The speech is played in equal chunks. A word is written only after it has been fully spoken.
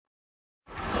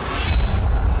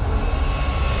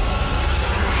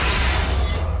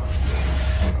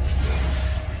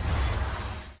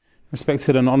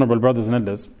Respected and honourable brothers and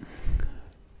elders,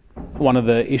 one of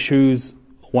the issues,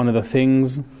 one of the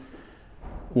things,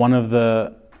 one of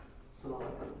the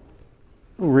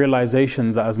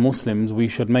realizations that as Muslims we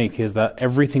should make is that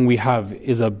everything we have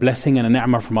is a blessing and a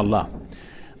ni'mah from Allah.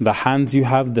 The hands you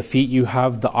have, the feet you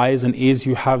have, the eyes and ears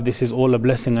you have, this is all a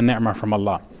blessing and ni'mah from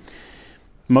Allah.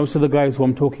 Most of the guys who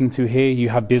I'm talking to here, you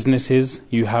have businesses,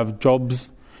 you have jobs,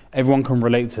 everyone can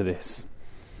relate to this.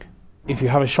 If you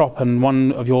have a shop and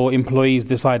one of your employees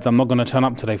decides, I'm not going to turn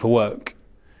up today for work,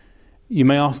 you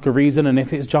may ask a reason, and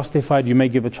if it's justified, you may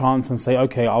give a chance and say,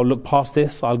 okay, I'll look past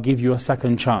this, I'll give you a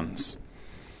second chance.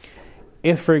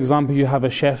 If, for example, you have a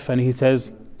chef and he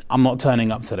says, I'm not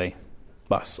turning up today,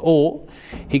 bus. Or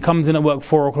he comes in at work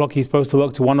 4 o'clock, he's supposed to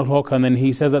work to 1 o'clock, and then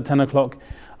he says at 10 o'clock,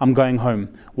 I'm going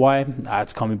home. Why? I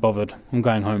just can't be bothered, I'm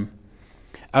going home.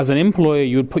 As an employer,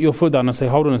 you would put your foot down and say,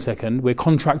 hold on a second, we're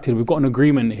contracted, we've got an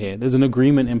agreement here, there's an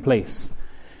agreement in place.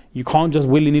 You can't just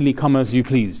willy-nilly come as you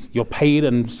please. You're paid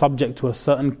and subject to a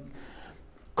certain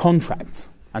contract,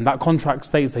 and that contract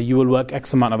states that you will work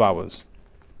X amount of hours.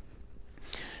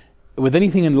 With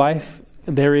anything in life,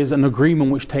 there is an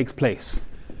agreement which takes place.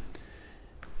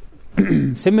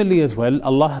 Similarly as well,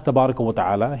 Allah Tabaraka wa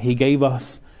Ta'ala, He gave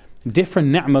us different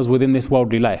ni'mas within this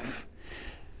worldly life.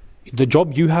 The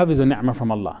job you have is a ni'mah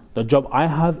from Allah. The job I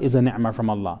have is a ni'mah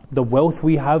from Allah. The wealth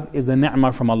we have is a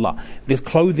ni'mah from Allah. This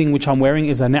clothing which I'm wearing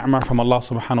is a ni'mah from Allah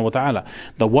subhanahu wa ta'ala.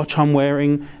 The watch I'm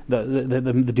wearing,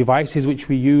 the devices which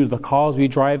we use, the cars we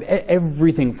drive,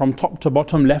 everything from top to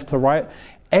bottom, left to right,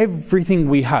 everything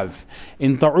we have.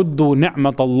 In ta'uddu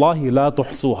ni'matallahi la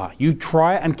tuhsuha. You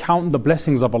try and count the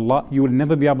blessings of Allah, you will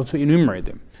never be able to enumerate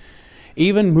them.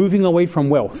 Even moving away from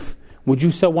wealth, would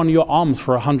you sell one of your arms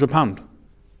for £100?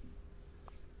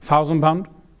 £1,000?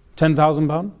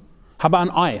 £10,000? How about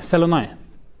an eye? Sell an eye.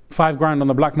 £5,000 on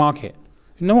the black market.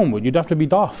 No one would. You'd have to be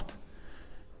daft.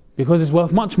 Because it's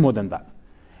worth much more than that.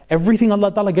 Everything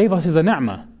Allah Ta'ala gave us is a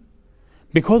ni'mah.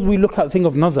 Because we look at the thing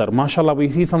of nazar, mashallah,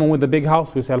 we see someone with a big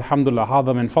house, we say, Alhamdulillah,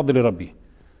 hadha min fadli Rabbi.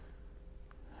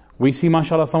 We see,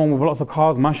 mashallah, someone with lots of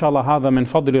cars, mashallah, hadha min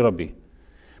fadli Rabbi.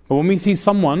 But when we see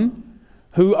someone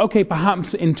who, okay,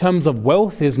 perhaps in terms of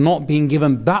wealth is not being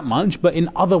given that much, but in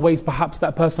other ways perhaps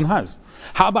that person has.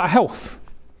 How about health?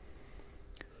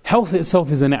 Health itself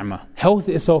is a ni'mah. Health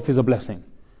itself is a blessing.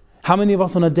 How many of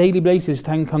us on a daily basis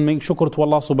can make shukr to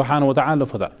Allah subhanahu wa ta'ala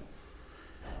for that?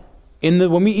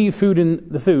 When we eat food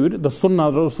the sunnah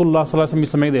of Rasulullah sallallahu alaihi wasallam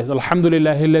used to make this.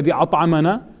 Alhamdulillahi alladhi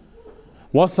at'amana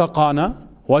wa saqana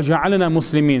wa ja'alana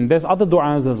muslimin. There's other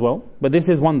du'as as well, but this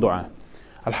is one du'a.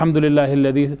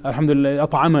 Alhamdulillahi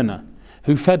at'amana,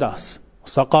 who fed us,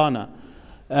 saqana,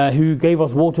 who gave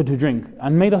us water to drink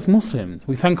and made us Muslims.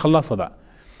 We thank Allah for that.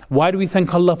 Why do we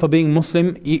thank Allah for being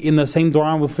Muslim in the same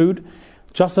dua with food?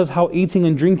 Just as how eating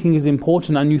and drinking is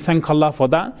important and you thank Allah for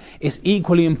that, it's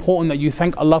equally important that you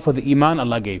thank Allah for the iman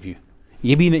Allah gave you.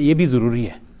 Ye bhi zaruri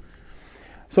hai.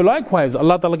 So likewise,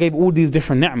 Allah Ta'ala gave all these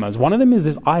different ni'mas. One of them is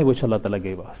this eye which Allah Ta'ala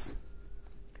gave us.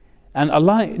 And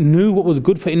Allah knew what was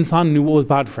good for insan, knew what was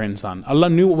bad for insan. Allah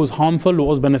knew what was harmful, what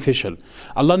was beneficial.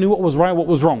 Allah knew what was right, what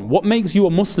was wrong. What makes you a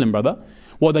Muslim, brother?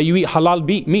 What, that you eat halal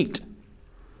meat?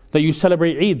 That you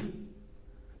celebrate Eid?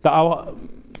 That our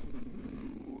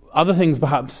other things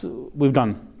perhaps we've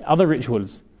done, other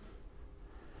rituals.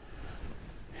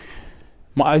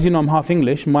 As you know, I'm half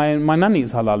English. My nan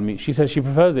eats halal meat. She says she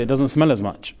prefers it doesn't smell as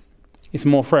much. It's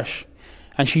more fresh.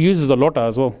 And she uses a lota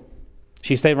as well.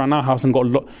 She stayed around our house and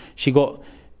she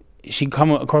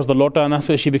come across the lota, and that's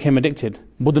where she became addicted.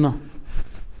 Budna.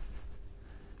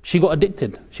 She got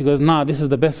addicted. She goes, nah, this is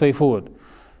the best way forward.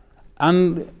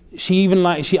 And I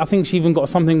think she even got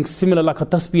something similar like a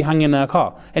tasbih hanging in her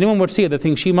car. Anyone would see her, they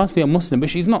think she must be a Muslim, but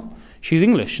she's not. She's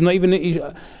English. She's not even.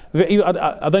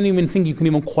 I don't even think you can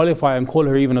even qualify and call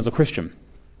her even as a Christian.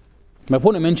 My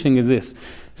point of mentioning is this: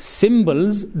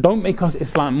 symbols don't make us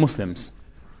Islamic Muslims.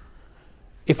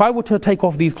 If I were to take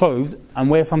off these clothes and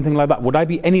wear something like that, would I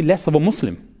be any less of a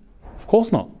Muslim? Of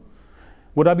course not.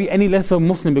 Would I be any less of a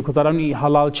Muslim because I don't eat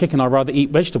halal chicken, I'd rather eat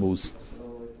vegetables?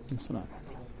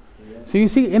 So you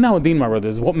see, in our deen, my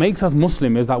brothers, what makes us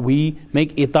Muslim is that we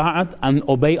make ita'at and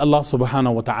obey Allah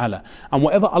subhanahu wa ta'ala. And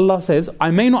whatever Allah says, I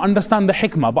may not understand the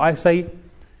hikmah, but I say,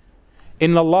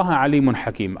 Inna Allaha alimun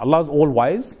hakim. Allah is all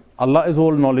wise, Allah is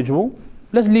all knowledgeable.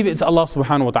 Let's leave it to Allah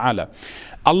subhanahu wa ta'ala.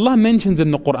 Allah mentions in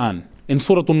the Quran, in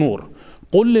Surah An-Nur,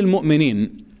 قُلْ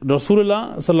لِلْمُؤْمِنِينَ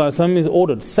Rasulullah sallallahu alaihi wasallam is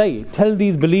ordered, tell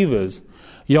these believers,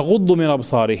 يَغُضُّ مِنْ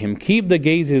أَبْصَارِهِمْ, keep the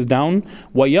gazes down,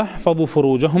 وَيَحْفَظُ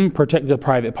فُرُوجَهُمْ, protect their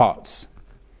private parts.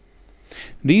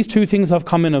 These two things have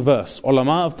come in a verse.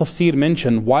 Ulama of tafsir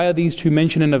mention, why are these two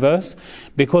mentioned in a verse?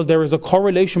 Because there is a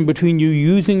correlation between you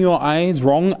using your eyes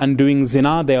wrong and doing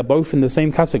zina. They are both in the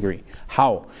same category.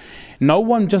 How? No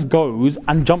one just goes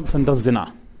and jumps and does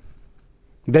zina.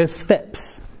 There's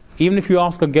steps. Even if you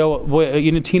ask a girl,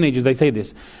 teenagers, they say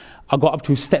this. I got up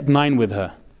to step 9 with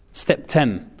her. Step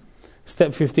 10.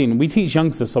 Step 15. We teach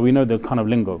youngsters, so we know the kind of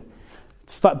lingo.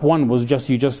 Step 1 was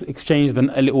you just exchanged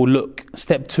a little look.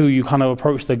 Step 2, you kind of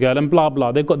approach the girl and blah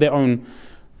blah. They've got their own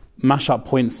mash-up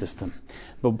point system.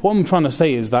 But what I'm trying to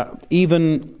say is that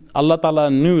even Allah Ta'ala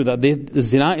knew that the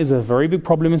zina is a very big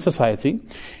problem in society.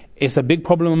 It's a big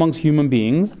problem amongst human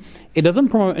beings. It doesn't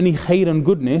promote any khair and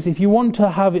goodness. If you want to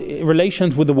have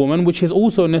relations with a woman, which is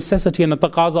also a necessity and a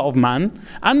taqaza of man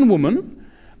and woman,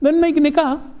 then make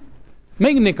nikah.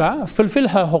 Make nikah, fulfill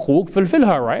her huquq, fulfill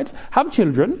her rights, have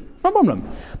children, no problem.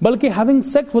 Balki having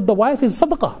sex with the wife is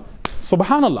sadaqah.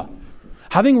 Subhanallah.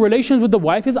 Having relations with the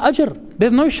wife is ajr.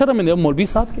 There's no sharam in the Maulvi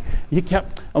Sahib. Ye kya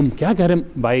kar rahe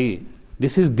bhai?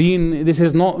 This is deen, this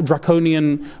is not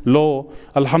draconian law.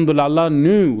 Alhamdulillah, Allah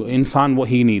knew insan what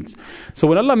he needs. So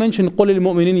when Allah mentioned قُلِ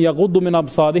الْمُؤْمِنِينَ يَغُضُّ مِنْ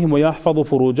أَبْصَارِهِمْ وَيَحْفَظُ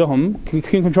فُرُوجَهُمْ, you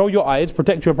can control your eyes,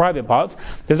 protect your private parts.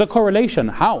 There's a correlation.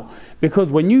 How? Because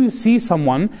when you see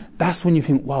someone, that's when you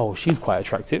think, wow, she's quite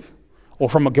attractive. Or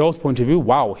from a girl's point of view,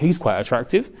 wow, he's quite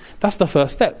attractive. That's the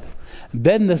first step.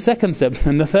 Then the second step,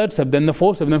 then the third step, then the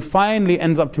fourth step, and then finally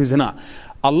ends up to zina.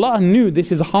 Allah knew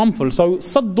this is harmful, so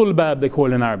saddul bab they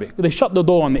call in Arabic. They shut the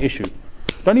door on the issue.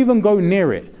 Don't even go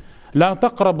near it. La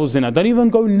taqrabu zina. Don't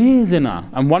even go near zina.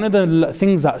 And one of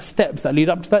the steps that lead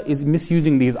up to that is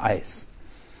misusing these eyes.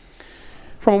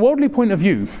 From a worldly point of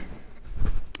view,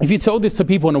 if you tell this to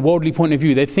people in a worldly point of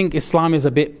view, they think Islam is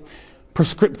a bit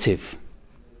prescriptive.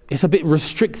 It's a bit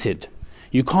restricted.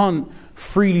 You can't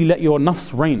freely let your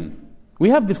nafs reign. We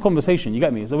have this conversation, you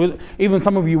get me? So even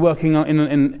some of you working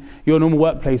in your normal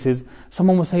workplaces,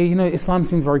 someone will say, Islam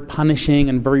seems very punishing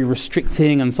and very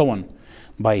restricting and so on.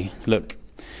 Look,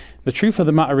 the truth of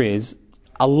the matter is,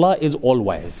 Allah is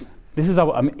all-wise. This is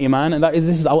our iman, and this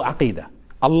is our aqeedah.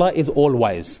 Allah is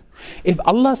all-wise. If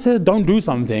Allah says don't do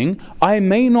something, I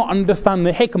may not understand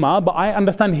the hikmah, but I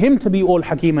understand Him to be all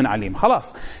hakim and alim.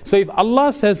 Khalas. So if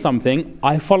Allah says something,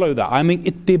 I follow that. I mean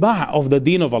ittiba' of the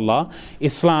deen of Allah,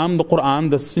 Islam, the Quran,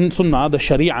 the Sunnah, the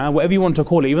Sharia, whatever you want to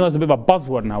call it, even though it's a bit of a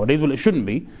buzzword nowadays, well it shouldn't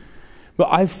be. But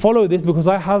I follow this because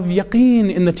I have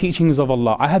yaqeen in the teachings of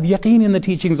Allah. I have yaqeen in the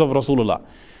teachings of Rasulullah.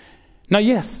 Now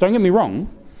yes, don't get me wrong,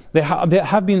 there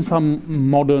have been some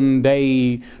modern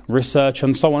day research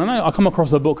and so on. And I'll come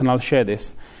across a book and I'll share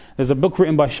this. There's a book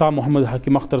written by Shah Muhammad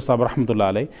Hakim Akhtar Sahib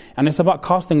rahmatullah alayh, and it's about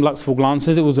casting lustful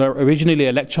glances. It was originally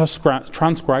a lecture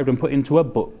transcribed and put into a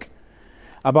book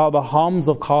about the harms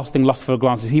of casting lustful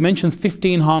glances. He mentions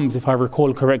 15 harms, if I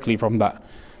recall correctly, from that.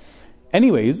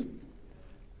 Anyways,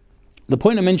 the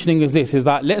point I'm mentioning is this, is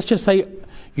that let's just say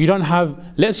you don't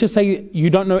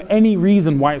know any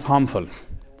reason why it's harmful.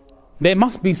 There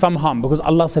must be some harm because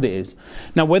Allah said it is.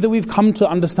 Now whether we've come to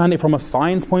understand it from a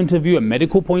science point of view, a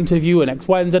medical point of view, an X,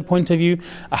 Y and Z point of view,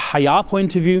 a haya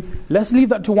point of view, let's leave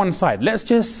that to one side. Let's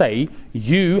just say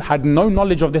you had no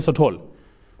knowledge of this at all.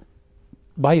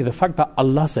 By the fact that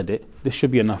Allah said it, this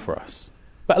should be enough for us.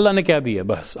 But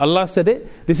Allah said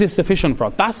it, this is sufficient for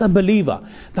us. That's a believer.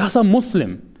 That's a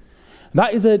Muslim.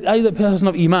 That is a person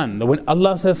of Iman. That when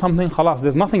Allah says something, khalas,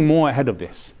 there's nothing more ahead of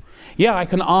this. Yeah, I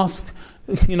can ask,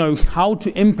 how to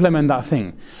implement that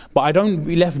thing, but I don't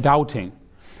be left doubting.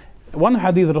 One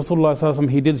hadith Rasulullah sallallahu alaihi wasallam,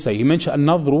 he did say, he mentioned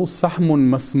an-nadhru sahmun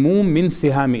masmoom min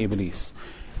sihami iblis.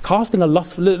 Casting a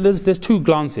lust, there's two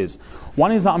glances.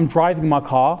 One is that I'm driving my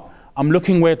car, I'm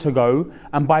looking where to go,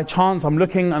 and by chance I'm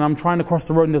looking and I'm trying to cross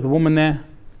the road and there's a woman there.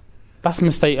 That's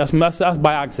mistake, that's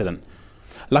by accident.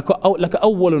 like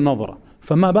awwal nadhra,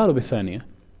 فما بال بالثانية.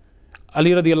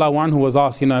 Ali radiallahu anhu was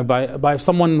asked, by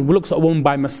someone who looks at a woman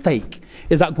by mistake,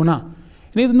 is that guna?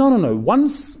 And he said, no.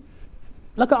 Once,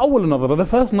 like awwal nadhra, the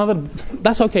first nadhra,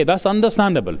 that's okay, that's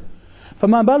understandable.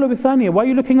 فما بال بالثانية, why are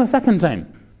you looking a second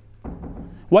time?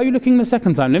 Why are you looking the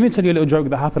second time? Let me tell you a little joke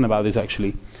that happened about this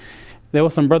actually. There were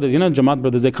some brothers, Jamaat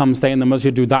brothers, they come stay in the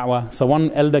masjid, do da'wah. So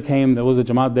one elder came, there was a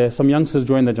Jamaat there, some youngsters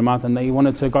joined the Jamaat and they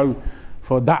wanted to go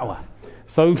for da'wah.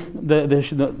 So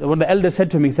what the elder said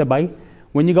to me, he said, bhai,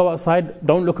 when you go outside,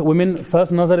 don't look at women,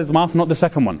 first nazar is maaf, not the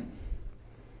second one.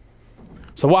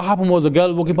 So what happened was a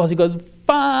girl walking past, he goes,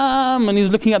 Fam! And he's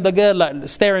looking at the girl, like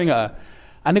staring at her.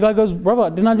 And the guy goes, brother,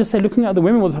 didn't I just say looking at the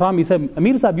women was haram? He said,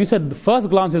 Amir Sahib, you said the first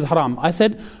glance is haram. I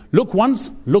said, look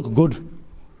once, look good.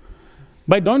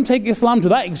 But don't take Islam to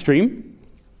that extreme.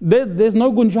 There's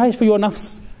no gunjaish for your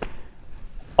nafs.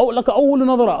 Oh, like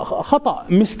another khata,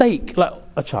 mistake, like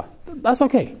acha, that's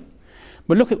okay.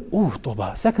 But look at, oh,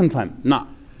 toba, second time. Nah,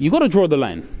 you got to draw the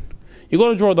line. You got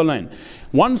to draw the line.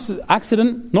 Once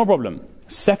accident, no problem.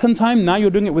 Second time, now you're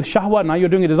doing it with shahwa, now you're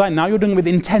doing it design, now you're doing it with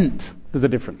intent. There's a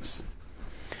difference.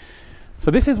 So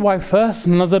this is why first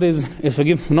nazar is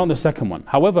forgiven, not the second one.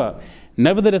 However,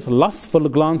 nevertheless, lustful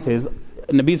glances,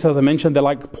 Nabi Sallallahu mentioned, they're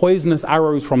like poisonous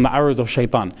arrows from the arrows of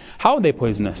shaitan. How are they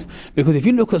poisonous? Because if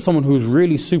you look at someone who's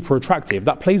really super attractive,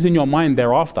 that plays in your mind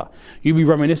thereafter. You'll be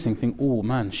reminiscing, think, oh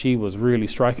man, she was really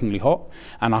strikingly hot,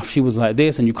 and if she was like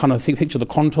this, and you kind of picture the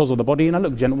contours of the body, and I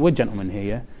look, we're gentlemen here,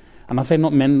 yeah? And I say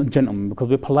not men, gentlemen, because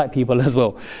we're polite people as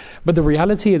well. But the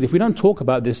reality is, if we don't talk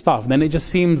about this stuff, then it just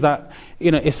seems that,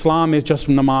 Islam is just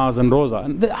namaz and roza.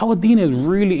 And our deen is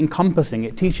really encompassing.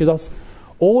 It teaches us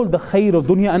all the khair of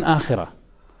dunya and akhirah.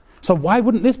 So why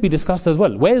wouldn't this be discussed as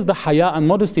well? Where's the haya and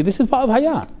modesty? This is part of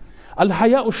haya.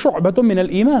 Al-haya'u shu'batun min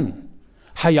al-iman.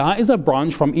 Haya is a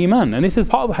branch from iman, and this is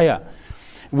part of haya.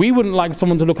 We wouldn't like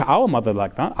someone to look at our mother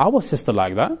like that, our sister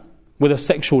like that, with a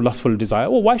sexual lustful desire.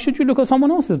 Well, why should you look at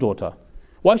someone else's daughter?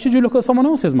 Why should you look at someone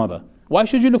else's mother? Why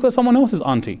should you look at someone else's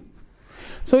auntie?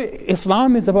 So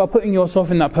Islam is about putting yourself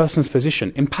in that person's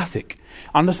position, empathic,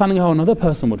 understanding how another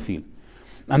person would feel.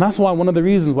 And that's why one of the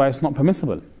reasons why it's not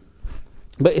permissible.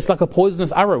 But it's like a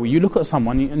poisonous arrow. You look at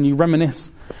someone and you reminisce,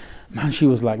 man, she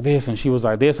was like this and she was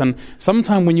like this. And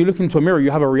sometimes when you look into a mirror, you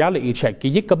have a reality check.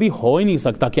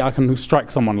 I can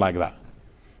strike someone like that.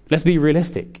 Let's be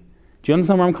realistic. Do you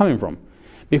understand where I'm coming from?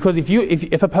 Because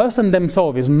if a person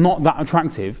themselves is not that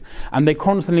attractive and they're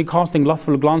constantly casting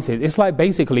lustful glances, it's like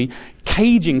basically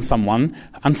caging someone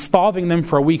and starving them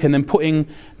for a week and then putting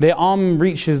their arm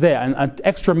reaches there and an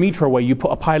extra meter away you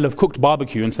put a pile of cooked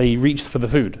barbecue and say he reached for the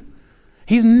food.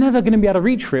 He's never going to be able to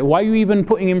reach for it. Why are you even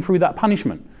putting him through that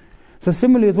punishment? So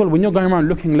similarly as well, when you're going around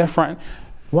looking left, right,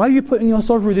 why are you putting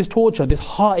yourself through this torture, this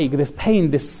heartache, this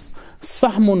pain, this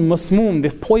sahmun masmoom,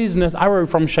 this poisonous arrow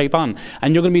from shaitan,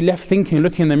 and you're going to be left thinking,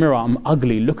 looking in the mirror, I'm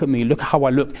ugly, look at me, look how I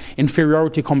look,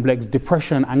 inferiority complex,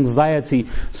 depression, anxiety,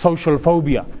 social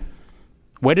phobia.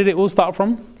 Where did it all start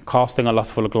from? Casting a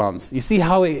lustful glance. You see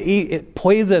how it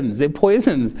poisons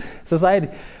society.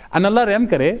 And Allah Rahim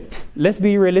Kare, let's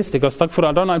be realistic. Astaghfirullah,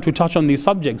 I don't like to touch on these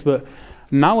subjects, but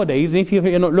nowadays, if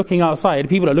you're not looking outside,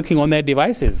 people are looking on their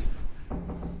devices.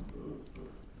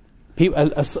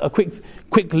 A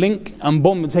quick link and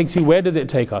boom, it takes you, where does it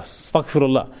take us?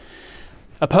 Astaghfirullah.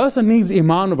 A person needs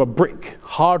iman of a brick,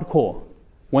 hardcore.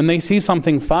 When they see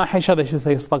something fahisha, they should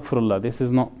say, Astaghfirullah,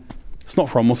 it's not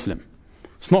for a Muslim.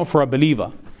 It's not for a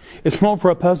believer. It's not for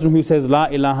a person who says, La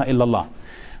ilaha illallah.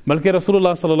 Balki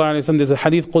Rasulullah sallallahu alayhi wa sallam, there's a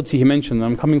hadith Qudsi he mentioned,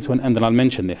 and I'm coming to an end and I'll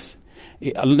mention this.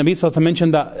 Nabi sallallahu alayhi wa sallam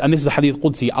mentioned that, and this is a hadith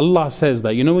Qudsi, Allah says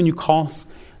that, when you cast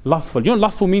lustful, you know what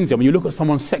lustful means here? When you look at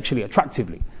someone sexually,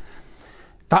 attractively.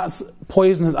 That's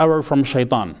poisonous arrow from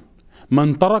shaitan.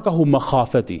 Man tarakahu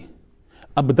makhafati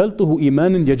abdaltuhu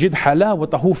imanan yajid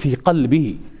halawatahu fi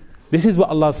qalbihi. This is what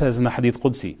Allah says in the Hadith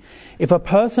Qudsi. If a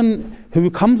person who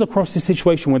comes across this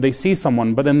situation where they see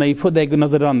someone, but then they put their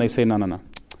nazar on, they say, no.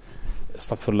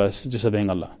 Astaghfirullah, it's disobeying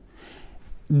Allah.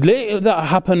 Let that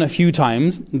happen a few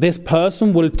times, this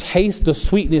person will taste the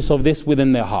sweetness of this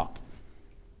within their heart.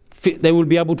 They will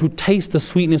be able to taste the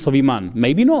sweetness of iman.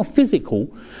 Maybe not physical,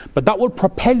 but that will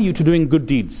propel you to doing good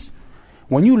deeds.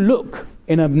 When you look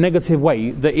in a negative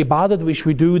way, the ibadah which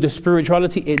we do, the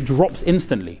spirituality, it drops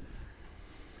instantly.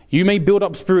 You may build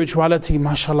up spirituality,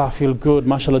 mashallah, feel good,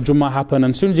 mashallah, Jummah happen,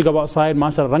 and as soon as you go outside,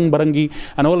 mashallah, rang barangi,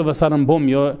 and all of a sudden, boom,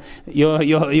 your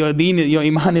deen, your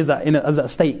iman is at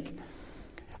stake.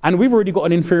 And we've already got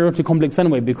an inferiority complex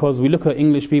anyway, because we look at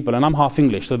English people, and I'm half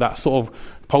English, so that sort of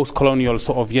post-colonial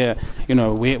sort of,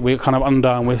 we're kind of under,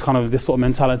 and we're kind of this sort of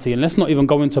mentality. And let's not even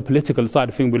go into a political side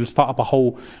of things, we'll start up a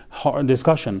whole hot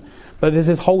discussion. But there's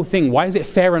this whole thing, why is it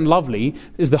Fair and Lovely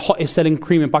is the hottest selling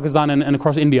cream in Pakistan and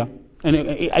across India, and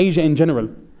Asia in general?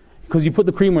 Because you put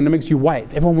the cream on, it makes you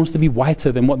white. Everyone wants to be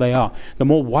whiter than what they are. The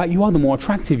more white you are, the more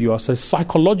attractive you are. So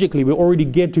psychologically, we're already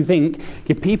geared to think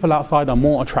if people outside are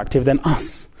more attractive than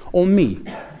us or me.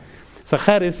 So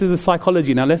khair, this is a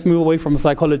psychology. Now let's move away from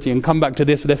psychology and come back to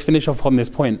this. Let's finish off on this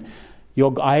point.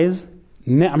 Your eyes,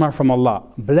 ni'mah from Allah,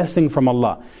 blessing from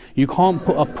Allah. You can't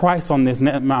put a price on this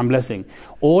ni'mah and blessing.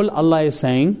 All Allah is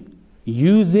saying,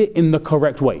 use it in the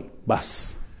correct way.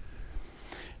 Bas.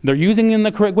 They're using it in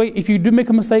the correct way. If you do make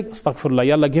a mistake, astaghfirullah,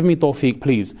 ya Allah, give me tawfiq,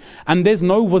 please. And there's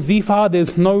no wazifa,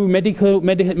 there's no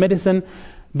medicine.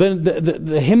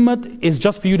 The himmat is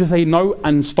just for you to say no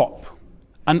and stop.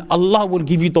 And Allah will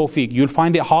give you tawfiq. You'll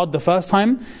find it hard the first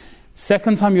time,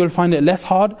 Second time you'll find it less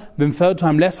hard, then third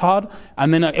time less hard,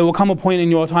 and then it will come a point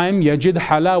in your time, يَجِدْ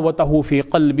حَلَاوَتَهُ فِي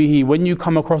قَلْبِهِ. When you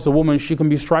come across a woman, she can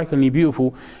be strikingly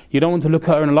beautiful. You don't want to look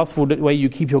at her in a lustful way, you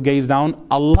keep your gaze down.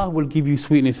 Allah will give you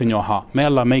sweetness in your heart. May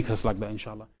Allah make us like that,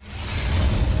 inshallah.